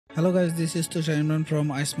Hello guys, this is Tushar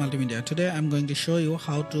from Ice Multimedia. Today I'm going to show you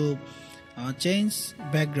how to change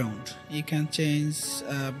background. You can change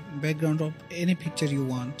background of any picture you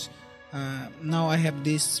want. Now I have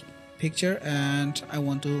this picture and I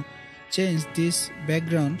want to change this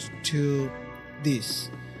background to this.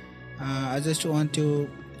 I just want to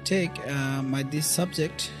take this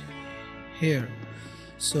subject here.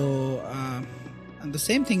 So and the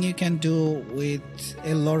same thing you can do with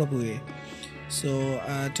a lot of way. So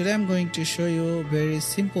today I'm going to show you a very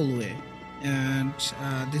simple way, and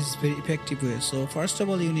this is very effective way. So first of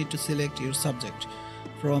all, you need to select your subject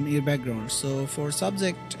from your background. So for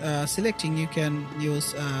subject selecting, you can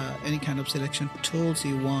use any kind of selection tools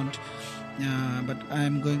you want, but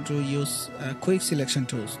I'm going to use quick selection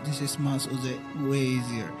tools. This is much way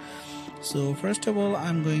easier. So first of all,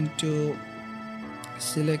 I'm going to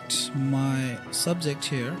select my subject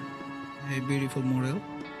here, a beautiful model.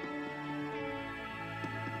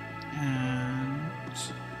 And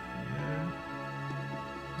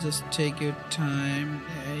just take your time.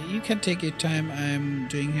 You can take your time. I'm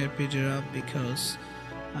doing here pretty rough because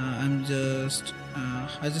I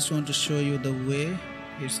just want to show you the way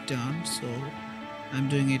it's done, so I'm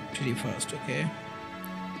doing it pretty fast. Okay,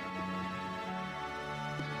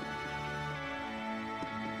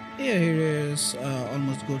 here is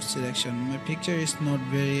almost good selection. My picture is not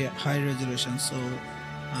very high resolution, so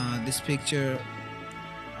this picture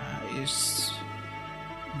is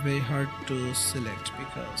very hard to select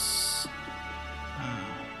because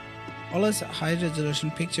always high resolution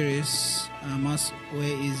picture is much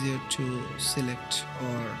way easier to select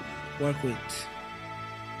or work with,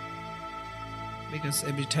 because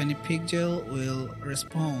every tiny pixel will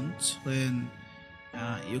respond when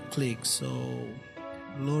you click. So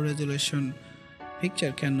low resolution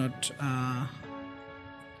picture cannot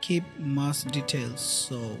keep much details,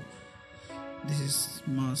 so this is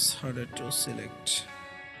much harder to select.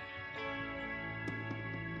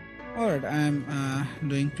 Alright, I'm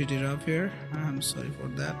doing pretty rough here. I'm sorry for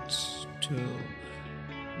that too,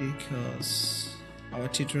 because our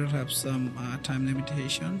tutorial have some time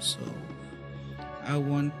limitation, so I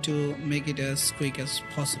want to make it as quick as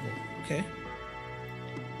possible. Okay,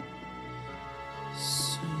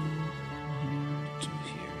 so here to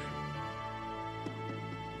here.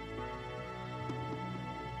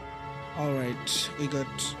 Alright, we got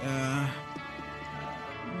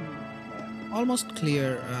almost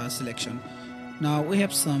clear selection. Now we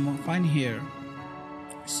have some fine hair.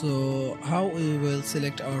 So how we will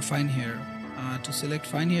select our fine hair? To select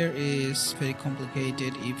fine hair is very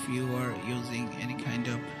complicated if you are using any kind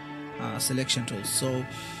of selection tools. So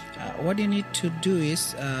what you need to do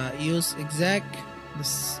is use exact the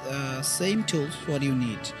same tools what you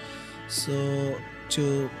need. So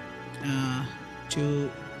to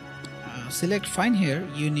select fine hair,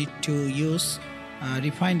 you need to use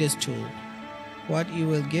refine as tool. What you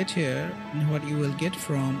will get here, what you will get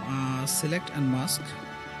from select and mask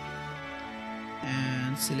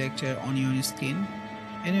and select onion skin.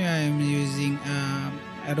 Anyway, I am using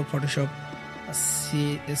Adobe Photoshop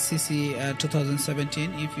CC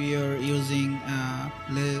 2017. If you are using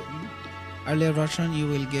earlier version, you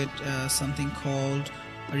will get something called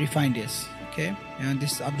refined as. Okay, and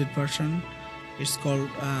this update version, it's called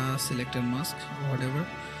select and mask or whatever.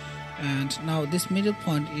 And now this middle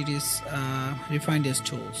point, it is refined as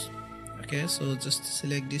tools. Okay, so just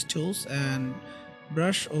select these tools and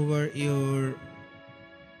brush over your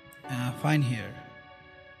fine hair.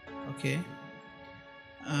 Okay,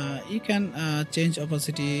 you can change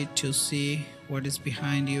opacity to see what is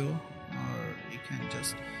behind you, or you can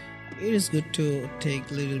just, it is good to take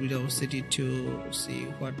a little bit of opacity to see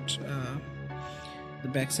what the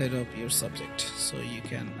backside of your subject, so you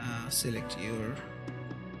can select your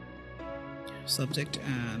subject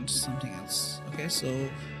and something else. Okay, so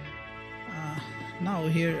now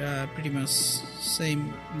here pretty much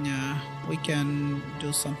same. We can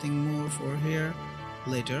do something more for here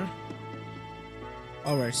later.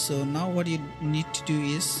 Alright, so now what you need to do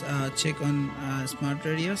is check on smart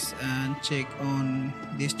radius and check on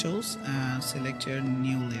these tools and select your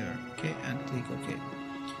new layer. Okay, and click OK.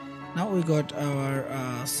 Now we got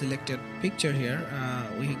our selected picture here.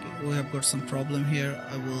 We have got some problem here.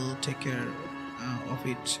 I will take care of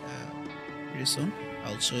it pretty soon.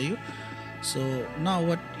 I'll show you. So now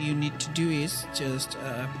what you need to do is just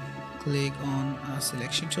click on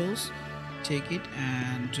selection tools, take it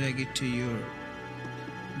and drag it to your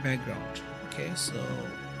background. Okay, so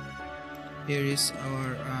here is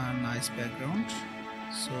our nice background.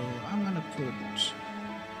 So I'm gonna put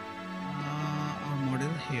our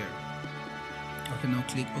model here. Okay, now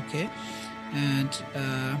click OK, and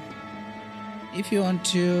If you want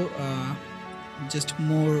to just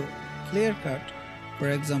more clear cut, for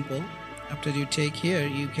example, after you take here,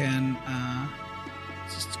 you can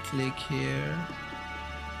just click here.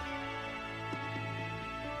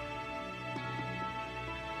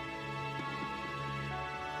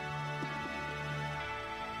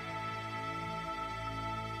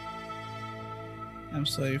 I'm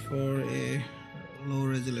sorry for a low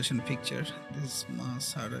resolution picture. This is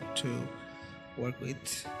much harder to work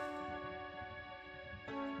with.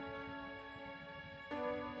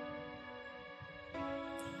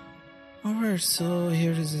 Alright, so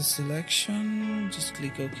here is a selection. Just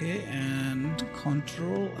click OK and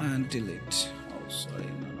Control and delete. Oh, sorry,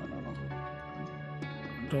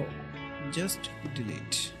 no. Just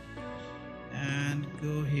delete and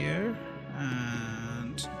go here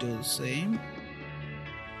and do the same.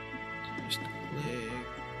 Just click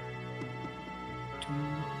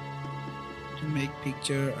to make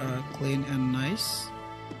picture clean and nice.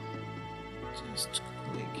 Just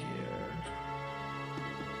click here.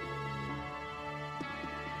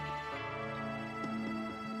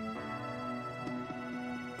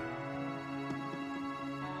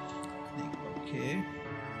 Okay,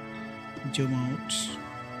 zoom out,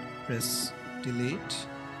 press delete,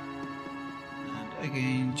 and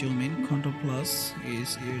again zoom in. Ctrl plus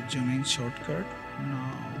is your zooming shortcut.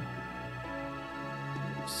 Now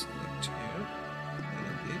select here a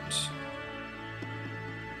little bit,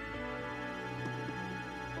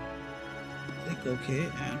 click OK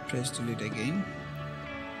and press delete again.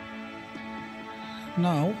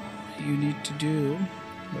 Now what you need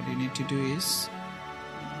to do is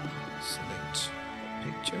select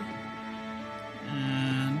picture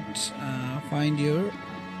and find your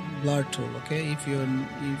blur tool. Okay, if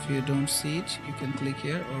you don't see it, you can click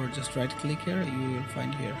here or just right click here, you will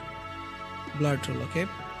find here blur tool. Okay,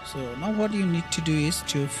 so now what you need to do is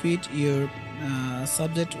to fit your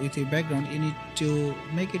subject with your background. You need to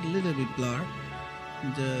make it a little bit blur.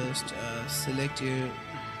 Just select your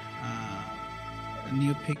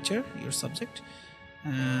new picture, your subject,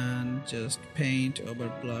 and just paint over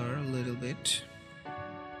blur a little bit.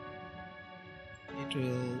 It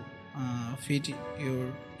will fit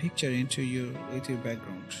your picture into with your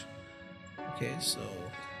background. Okay, so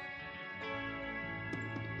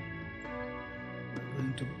we're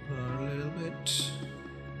going to blur a little bit,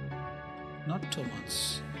 not too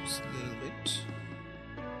much, just a little bit.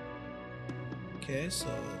 Okay, so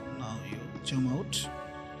now you zoom out.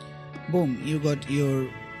 Boom, you got your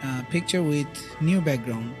picture with new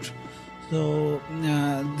background. So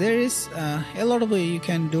there is a lot of way you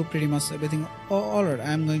can do pretty much everything. Alright,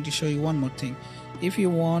 I'm going to show you one more thing. If you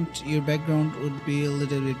want your background would be a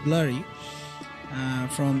little bit blurry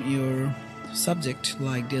from your subject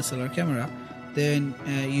like DSLR camera, then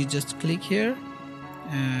you just click here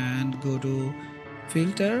and go to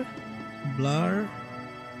filter, blur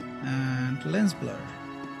and lens blur.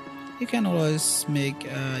 You can always make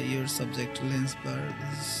your subject lens blur.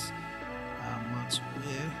 This is much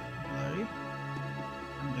blurry.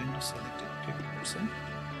 I'm going to select it 50%,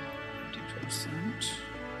 50%,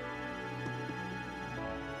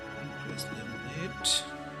 and press a little bit.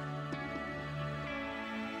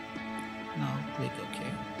 Now click OK.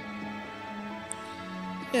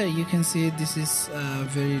 Yeah, you can see this is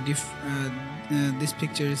very this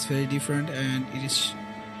picture is very different, and it is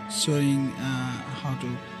showing how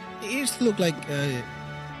to. It look like a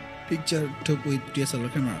picture took with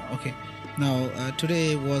DSLR camera. Okay, now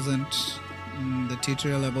today wasn't the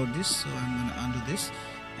tutorial about this, so I'm gonna undo this,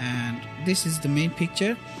 and this is the main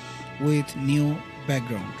picture with new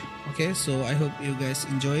background. Okay, so I hope you guys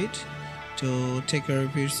enjoy it. To take care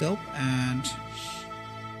of yourself, and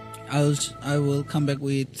I will come back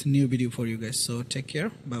with new video for you guys. So take care.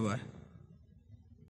 Bye bye.